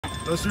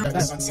That's you.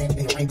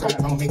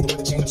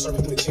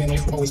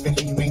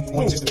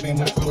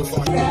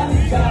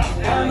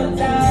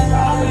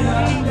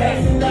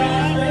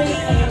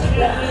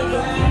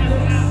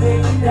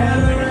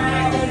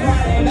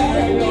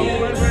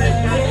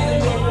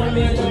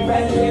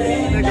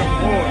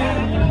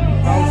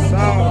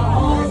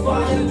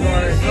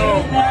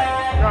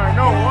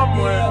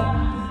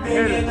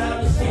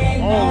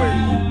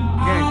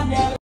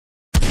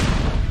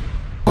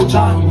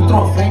 John, you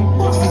throw a flame,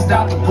 sneezed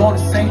out the born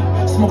to sing.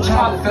 Smoke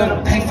Charlie, feel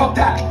the pain, fuck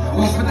that.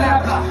 Lose with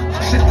that, blah.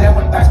 Shit that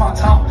went back to my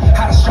town.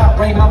 Had a shot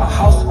rain on my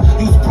house.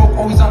 Use broke,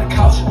 always on the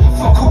couch.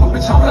 Fuck who,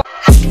 bitch, I'm like.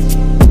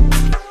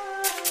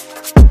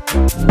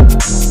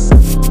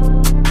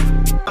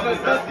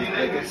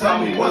 Tell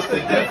me what's the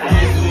difference?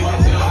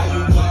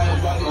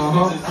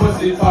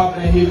 Pussy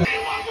poppin', he. 50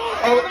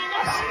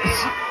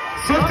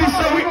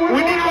 said we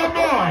need one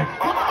more.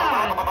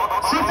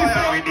 50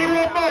 said we need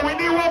one more. We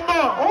need one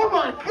more. Oh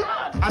my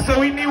God! I said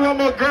we need one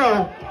more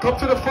girl. Come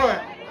to the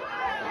front.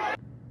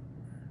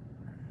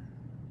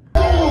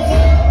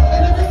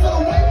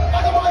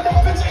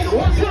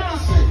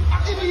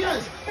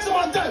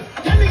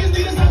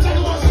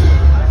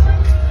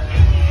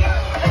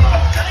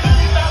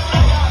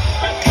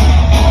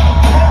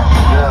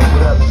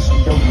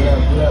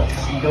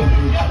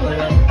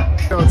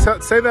 Yo,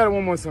 say that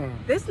one more time.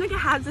 This nigga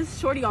has this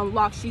shorty on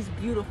lock. She's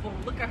beautiful.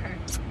 Look at her.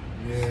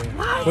 Yeah.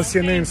 What? What's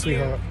your name,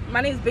 sweetheart?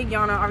 My name's Big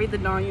Yana. Ari the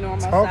Dawn. You know I'm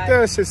outside. Talk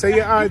that shit. Say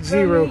your IG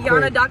real quick.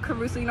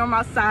 Yana.Caruso. You know I'm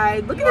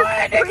outside. Look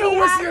at this. Nigga,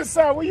 what's your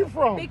side? Where you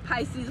from? Big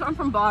Pisces. I'm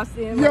from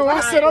Boston. Yo,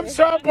 I said I'm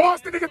trying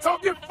Boston. Nigga,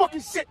 talk your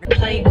fucking shit.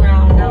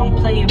 Playground, I don't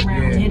play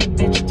around. Hit a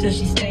bitch till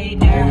she stay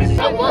down.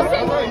 I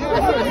wasn't.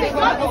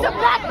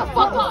 Back the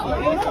fuck up.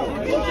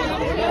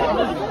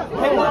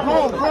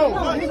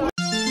 Bro.